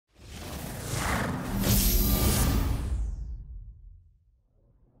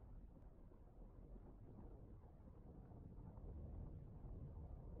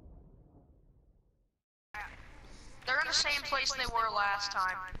the same place they were last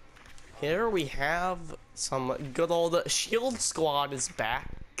time. Here we have some good old Shield Squad is back.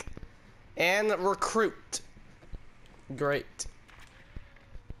 And Recruit. Great.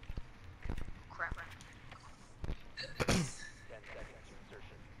 Crap.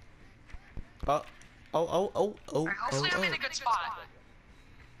 Alright, hopefully I'm in a good spot.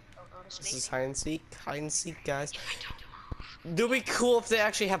 This is hide and seek, guys. It'd be cool if they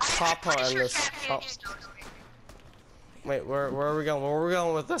actually have Papa in this. Oh. Wait, where are we going? Where are we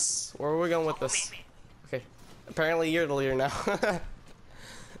going with this? Where are we going with this? Okay, apparently you're the leader now.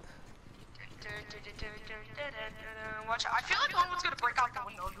 Watch out. I feel like someone's gonna break out the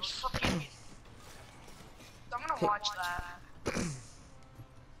window and just fucking. I'm gonna watch that.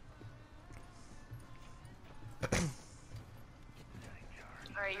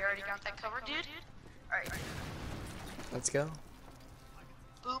 Alright, you already got that covered, dude? Alright. Let's go.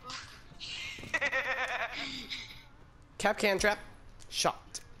 Boop. Cap can trap.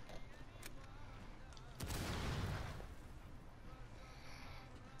 Shot.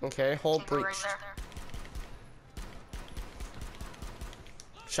 Okay, hold breach. Right there.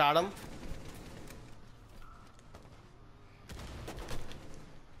 Shot him.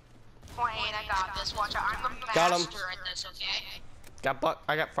 Wayne, I got this. Watch out. I'm the master Got him. at this, okay?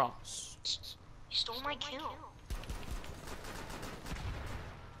 I got frost. You stole my kill.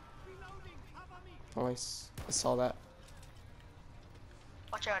 Nice. I saw that.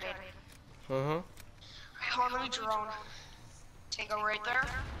 Watch out, Aiden. Mm-hmm. Hold on, let me drone. Tango right there.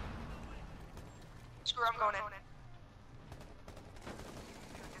 Screw, I'm going in.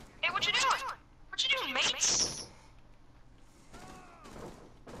 Hey, what you doing? What you doing, mates?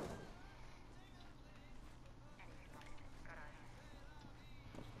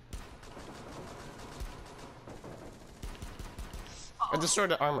 I destroyed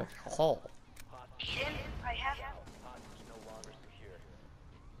the armor. Oh. Aiden, I have.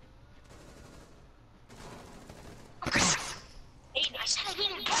 Aiden, I said I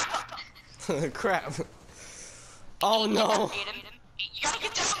needed backup. Crap. Oh no. Aiden, you gotta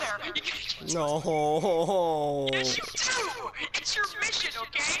get down there. No. Yes, you do. It's your mission,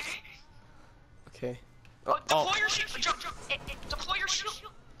 okay? Okay. Deploy your shield and jump. Deploy your shield.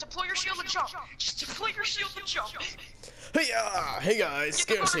 Deploy your shield and jump. Just deploy your shield and jump. Hey guys,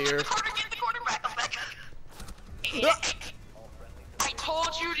 Scarce here. Get the corner back. I told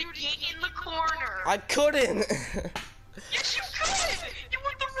you to get in the corner. I couldn't. Yes, you could. You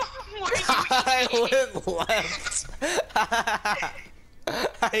went the wrong way. I went left.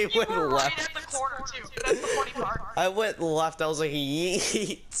 I went You were left. right at the corner too. That's the funny part. I went left. I was like,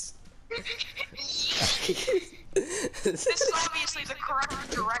 yeet. This is obviously the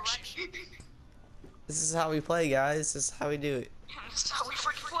correct direction. This is how we play, guys. This is how we do it. This is how we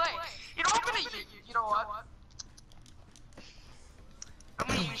freaking play. You know, I'm gonna. You know what? I'm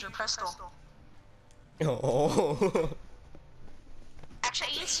gonna use your pistol. Oh.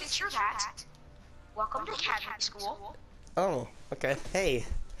 Actually, since you're that, welcome to Academy School. Oh. Okay. Hey.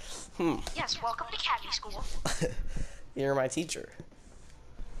 Yes, welcome to Academy School. You're my teacher.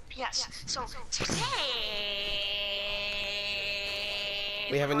 Yes. So today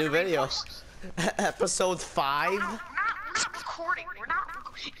We have a new video. Episode 5. We're not recording. We're not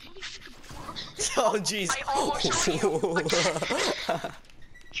recording. Oh jeez. I almost shot you.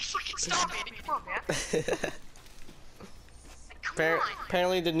 You fucking stop it. Come on, man. Come on.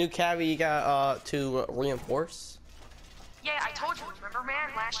 Apparently the new cabbie got to reinforce. Yeah, I told you. Remember,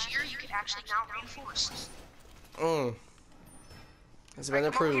 man? Last year you could actually now reinforce. It's been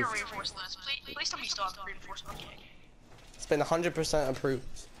approved. Come over here, reinforce this. Please tell me you still have to reinforce. Okay. It's been 100%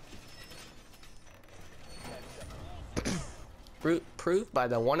 approved. Approved by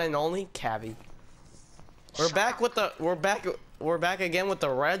the one and only Cavi. We're back again with the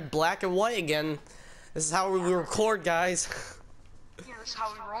red, black, and white again. This is how we record, guys. Yeah, this is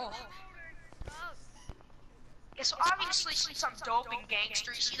how we roll. Yeah, so obviously since I'm dope and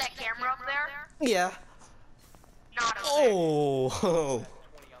gangster, you see that camera up there? Yeah. Not over Oh.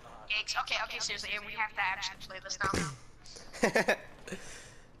 there. Okay, seriously, we have to actually play this now.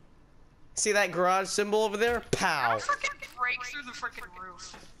 See that garage symbol over there? Pow. I'll freaking break through the freaking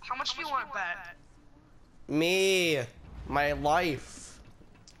roof. How much do you want to bet? Me. My life.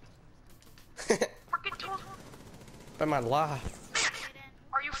 Freaking told. By my life.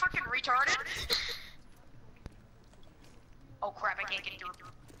 Are you freaking retarded? Oh crap, I can't get into it.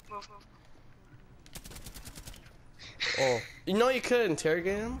 Move. Oh. You know you could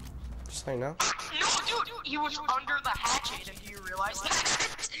interrogate him? Just so you know. No, dude, he was under the hatchet, and do you realize that?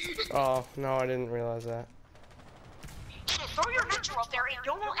 Oh, no, I didn't realize that. Throw your ninja up there and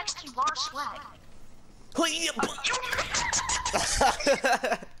YOLO XT bar swag.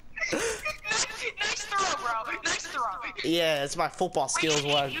 Nice throw, bro. Nice throw. Yeah, it's my football skills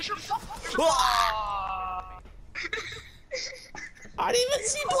Wait, one. use your I didn't even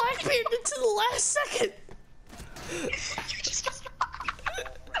see Black Panther until the last second. You just got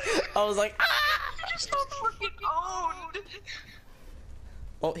I was like, ah! You just got freaking owned.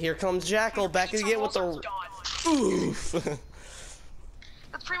 Oh, here comes Jackal back again with the oof.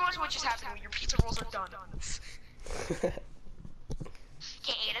 That's pretty much what just happened when your pizza rolls are done.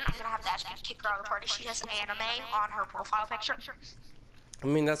 Okay, Aiden, I'm gonna have to ask you to kick her out of the party. She has anime on her profile picture. I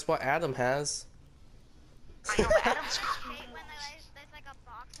mean, that's what Adam has. I know, but Adam's cool. There's like a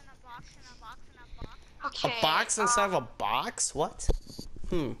box and a box and a box and a box. Okay, A box inside of a box? What?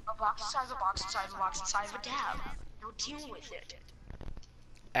 A box inside of a box inside of a box inside of a tab. Now deal with it.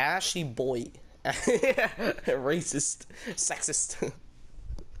 Ashy boy. Racist. Sexist.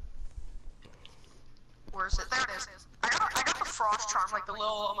 Where is it? There it is. I got the frost charm, like the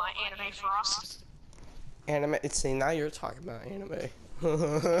little anime frost. Anime. See, now you're talking about anime. I'm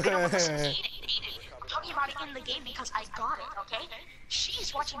talking about it in the game because I got it, okay?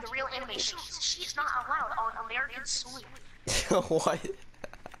 She's watching the real anime shows. She's not allowed on American soil. What?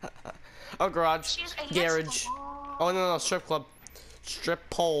 Oh, garage. She's a Garage. Oh, no, strip club. Strip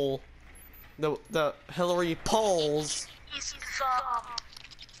pole. The Hillary poles. Is the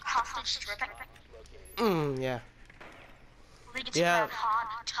hostage stripping? Yeah. They get Yeah. that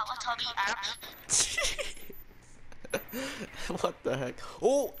hot Teletubby app. What the heck?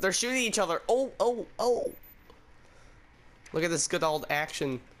 Oh, they're shooting each other. Oh, oh, oh. Look at this good old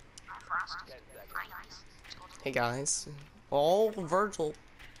action. Frost. Hey, guys. Oh, Virgil.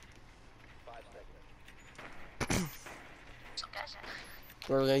 So guys,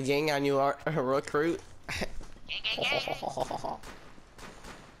 We're gonna gang on you, our recruit. gang, gang, gang.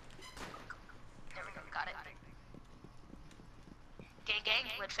 There we go, got it. Gang, gang,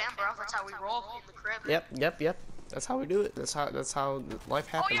 red fam, bro. That's how we roll in the crib. Yep. That's how we do it. That's how life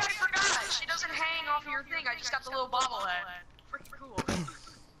Oh happens. yeah, I forgot. She doesn't hang off of your thing. I just got the little bobblehead. Freaking cool. You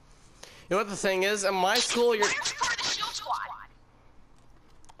know what the thing is? In my school, you're. Why aren't you part of the shield squad?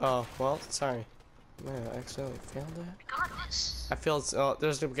 Oh, well, sorry. Man, I accidentally failed that. I got this. I failed. Oh,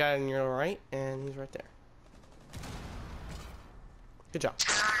 there's a guy on your right, and he's right there. Good job.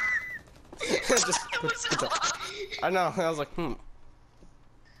 Good job. I know. I was like, Dude,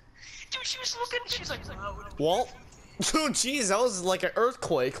 she was looking. She was like, loud. Walt? Oh, jeez, that was like an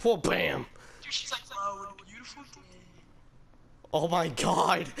earthquake. Well, bam. Dude, she's like, loud, beautiful day. Oh my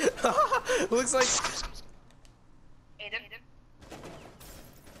god. Looks like. Aiden.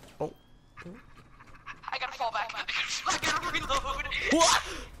 Oh. I gotta fall back. I gotta reload. What?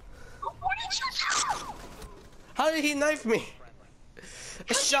 What did you do? How did he knife me?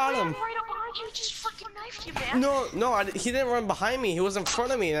 I shot him. Right up behind you, just freaking knifed you, man. No, he didn't run behind me. He was in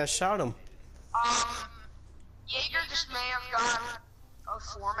front of me, and I shot him. Jaeger just may have gotten a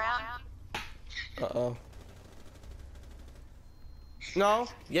 4-man. Uh-oh. No,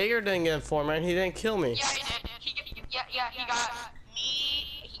 Jaeger didn't get a 4-man. He didn't kill me. Yeah, he did. He got me.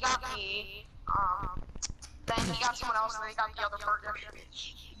 He got me. Then he got someone else, and then he got the other partner.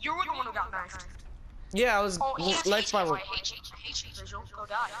 You were the one who got knifed. Yeah, I was Oh, he has knifed by. I hate you, visual. Go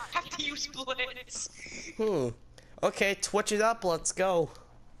die. Have to use blitz. Okay, twitch it up. Let's go.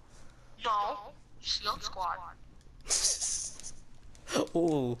 No. Shield squad.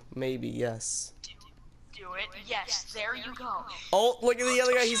 Ooh, maybe yes. Do it. Yes, there you go. Oh, look at the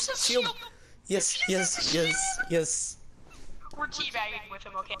other guy. He's Use a shield. shield. Yes. We're teabagging with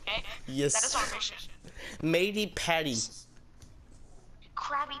him, okay? Yes. That is our mission. Matey Patty.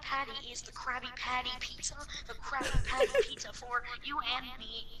 Krabby Patty is the Krabby Patty pizza. The Krabby Patty pizza for you and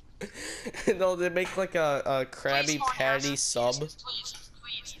me. No, they make like a Krabby Please spawn Patty yours. sub. Please.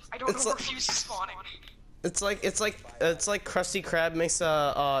 I don't It's know like- where Fuse is spawning. It's like Krusty Krab makes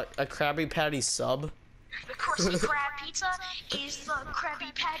a Krabby Patty sub. The Krusty Krab pizza is the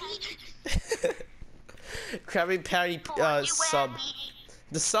Krabby Patty Krabby Patty for you sub. and me.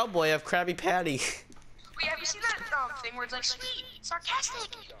 The Subway of Krabby Patty. Wait, have you seen that thing where it's like sweet, sarcastic?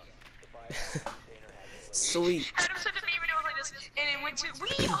 Sweet. Adam said the name and it was like this, and it went to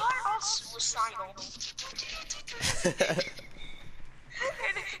we are all suicidal.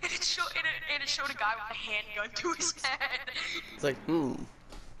 and it showed a guy with a handgun to his head. It's like, We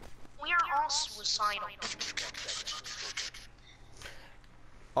are all suicidal.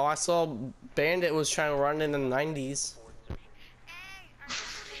 Oh, I saw Bandit was trying to run in the 90s. In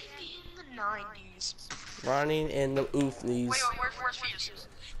the 90s. Running in the oofnies. Wait, where's Fuse?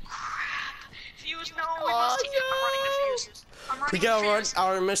 Crap. Fuse, no, we must take it. I'm running to Fuse. I'm running We to gotta run. Fuse.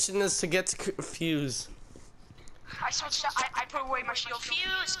 Our mission is to get to Fuse. I switched out. I put away my shield.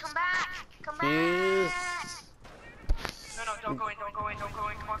 Fuse, come back. Come back. Fuse. No, don't go in. Don't go in. Don't go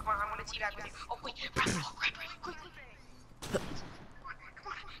in. Come on. I'm gonna teabag with you. Oh, wait. Grab, quick.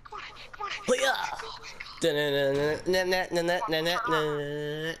 Come on.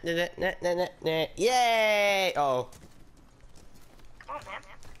 Yay! Oh. Come on, man.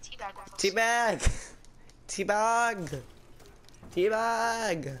 Teabag with us.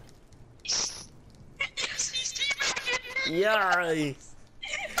 Teabag. Yes, he's teabagging. Yay!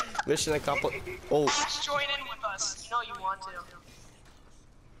 Mission accomplished. Oh. Ash, join in with us. You know you want to.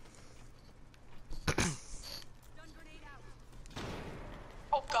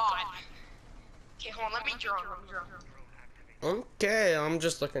 Oh God. Okay, hold on. Let me draw. Okay, I'm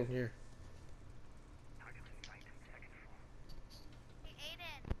just looking here. Hey,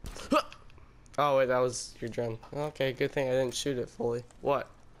 Aiden. Oh wait, that was your drone. Okay, good thing I didn't shoot it fully. What?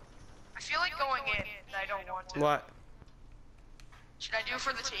 I feel like going in, and I don't want to. What? Should I do it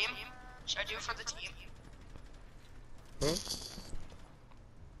for the team? Hmm?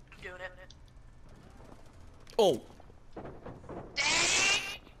 I'm doing it. Oh. Dang!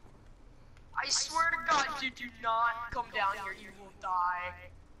 I swear to God, dude, do not come down here. You will die.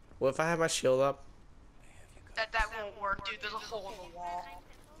 What if I have my shield up? That won't work, dude. There's a hole in the wall.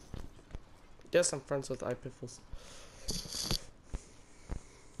 Yes, I'm friends with iPiffles.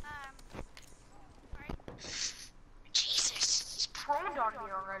 Sorry. Jesus, he's prone on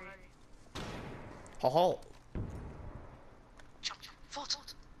me already. Oh. Jump.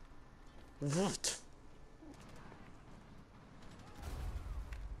 Vault. What?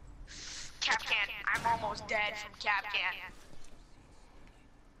 Capcan, I'm almost dead from Capcan.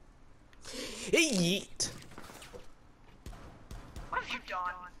 Yeet. What have you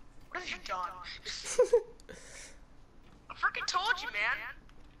done? I freaking told you, man.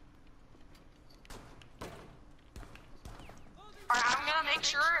 Alright, I'm gonna make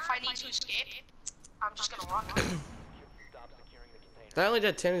sure if I need to escape, I'm just gonna run. I only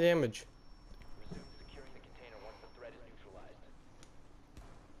did 10 damage.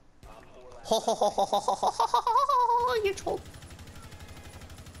 You troll.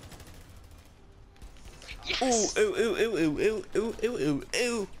 Yes!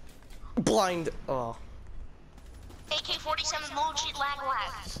 Ooh. Blind. Oh. AK-47 load sheet lag.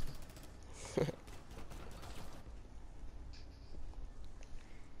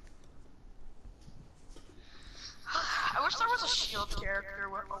 I wish there was a shield character.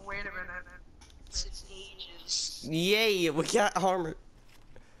 Oh, wait a minute. It's in ages. Yay, we got armor.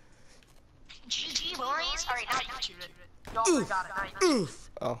 GG, boys. Alright, now you can shoot it. Y'all got it. Now you can shoot it.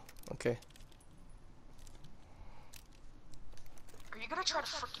 Oh, okay. Are you gonna try to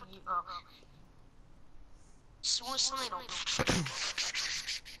freaking eat up? Suicidal.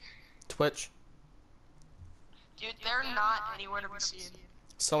 Twitch. Dude, they're not anywhere to be seen.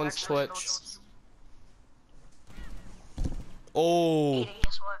 Someone's Actually, Twitch. no, Oh. Aiden,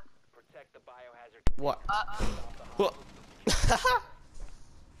 guess what? Protect the biohazard. What? What?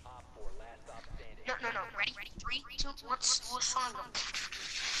 No. Ready? 3, 2, 1, suicidal.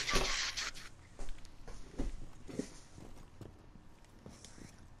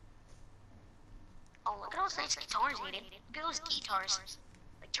 Oh, look at those nice guitars, Aiden. Look at those guitars.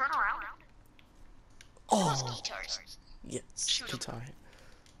 Like, turn around. Look at those Oh. guitars. Yes. Shoot 'em. Guitar.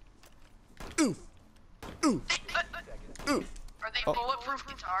 Ooh. Ooh. Ooh. Are they Oh. bulletproof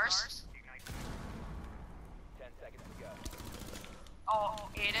guitars? 10 seconds to go. Oh,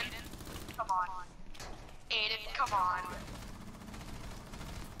 Aiden, come on. Aiden, come on.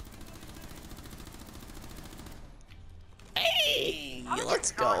 Hey, How did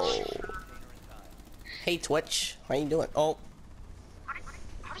let's you not go. shoot her? Hey Twitch, how you doing? Oh.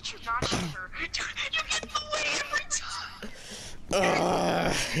 How did you not shoot her? Dude, you get in the way every time.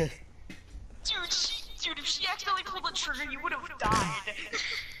 Dude, if she accidentally pulled the trigger, you would have died.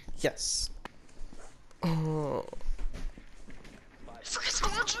 Yes. Oh.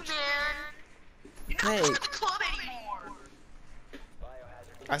 Freaking told you, man. You're not Hey. part of the club anymore.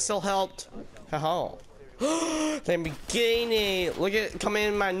 I still helped. Haha. Lamborghini. Look at coming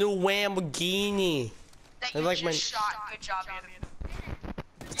in my new Lamborghini. That I you like just my- shot. Good job, Aiden.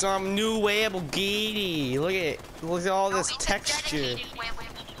 It's on new Lamborghini. Look at all No, this it's a texture. dedicated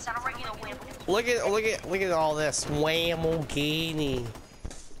Lamborghini. It's not a regular Lamborghini. Look at all this Lamborghini.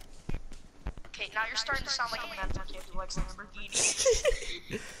 Okay, now you're starting to sound like a mental kid who likes Lamborghinis.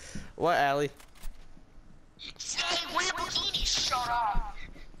 What, Allie? Say Lamborghini, shut up.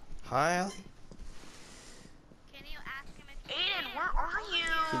 Hi, Allie. Can you ask him if Aiden, where are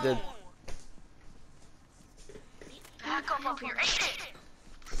you? He did. Back up here. Aiden!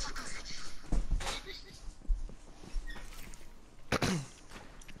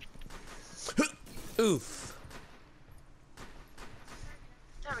 Oof.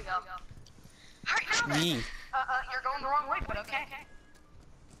 There we go. Alright, now then. Yee. You're going the wrong way, but okay.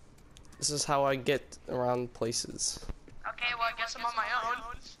 This is how I get around places. Okay, well, I guess I'm on my own.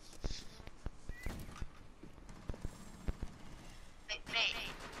 Hey.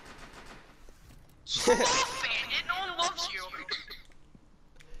 Stop, bandit. No one loves you.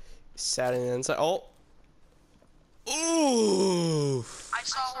 Sat in inside. Oh. Oof. I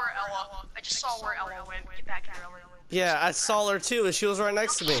just saw where Ella went. Get back here, Ella. Yeah, I saw her too, and she was right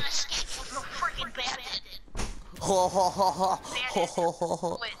next to me. You can't escape from the freaking bandit. Ho ho ho ho ho ho ho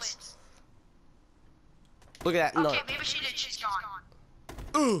ho. Blitz. Look at that Okay, nut. maybe she did. She's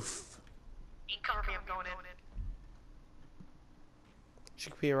gone. Oof. You can cover me. I'm going in. She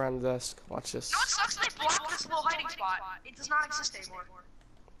could be around the desk. Watch this. No, it sucks. They blocked this little hiding spot. It does not exist anymore.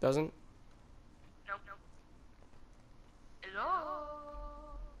 Doesn't? Nope. Hello.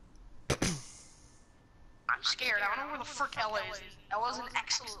 I'm scared. I don't know where the frick Ella is. Ella's an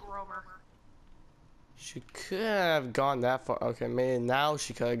excellent roamer. She could have gone that far. Okay, maybe now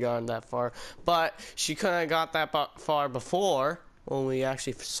she could have gone that far. But she couldn't have got that far before when we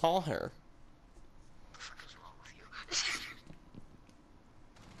actually saw her. What the frick is wrong with you?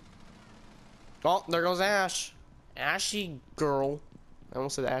 Oh, there goes Ash. Ashy girl. I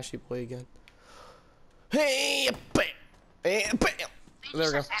almost said Ashy boy again. Hey, bam! Hey, bam! There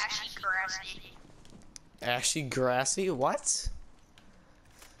we go. Ashy grassy. Ashy grassy? What?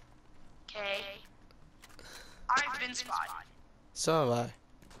 Okay. I've been spotted. So have I.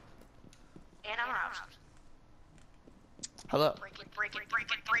 And I'm out. Hello. Break it, break it,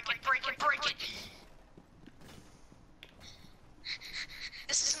 break it, break it, break it, break it.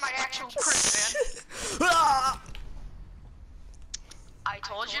 This is my actual prison, man. Ah! I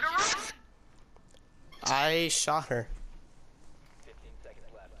told you to run. I shot her. 15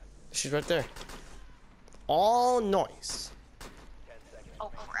 seconds left. She's right there. All noise. 10 seconds.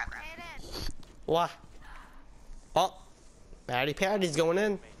 Oh crap. Aiden. What? Oh, Patty Patty's going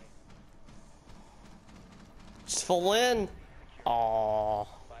in. She's full in. Aww.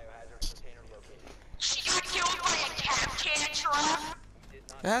 Biohazard container located. She got killed by a cat can trap.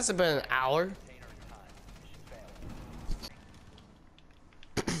 It hasn't been an hour. Container in time. Mission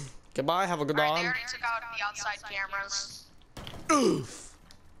failed. Goodbye. Have a good Alright, they on. already took out the outside cameras. Oof.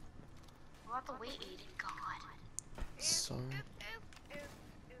 We'll have to wait, Aiden. God. Sorry. Oop, oop, oop,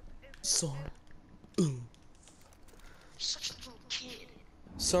 oop. Sorry. Ooh. You're such a little kid.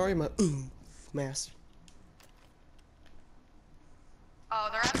 Sorry, my ooh master. Oh,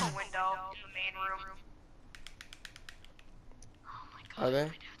 they're at the window in the main room. Oh my god. Are they? My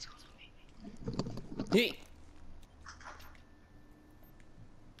dad's calling me. He.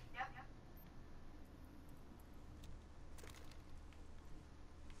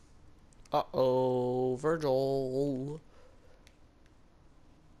 Uh-oh, Virgil.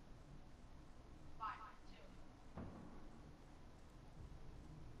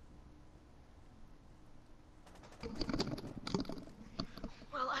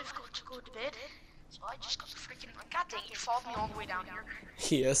 Well, I've got to go to bed, so I just got the freaking. God dang, you followed me all the way down here.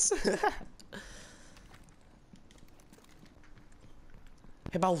 Yes.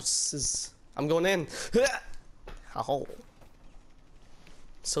 Hey, bosses. I'm going in. Oh.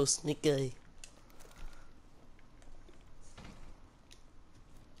 So sneaky.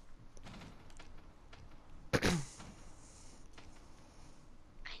 I at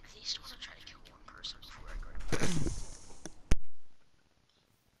least want to try to kill one person before I go to bed.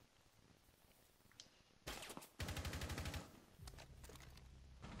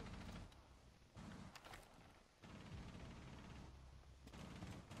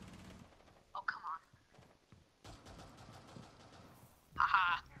 Oh, come on.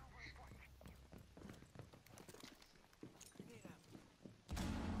 Haha.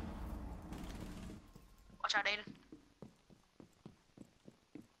 Watch out, Aiden.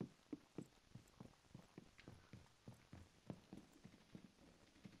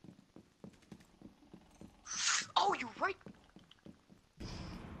 Oh, you're right.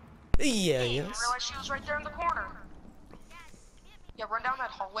 Yeah, I didn't yes. realize she was right there in the corner. Yeah, run down that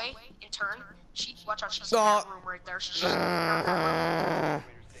hallway and turn. Watch out, she's in that room right there. She's just in that room.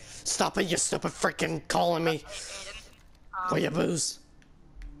 Stop it, you stupid freaking calling me. Aiden, Where you booze?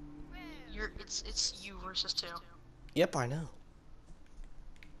 it's you versus two, Yep, I know.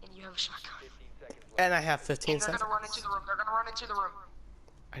 and you have a shotgun. 15 seconds left. And I have 15 And they're seconds. gonna run into the room. They're gonna run into the room.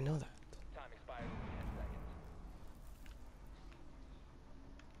 I know that. Time expires in 10 seconds.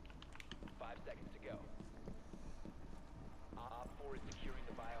 5 seconds to go. Op 4 is securing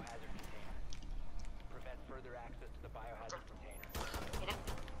the biohazard container. Prevent further access to the biohazard container. Hit it.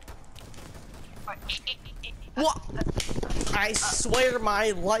 What? I swear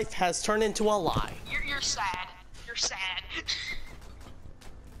my life has turned into a lie. You're sad. You're sad.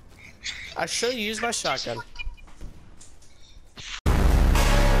 I should use my shotgun.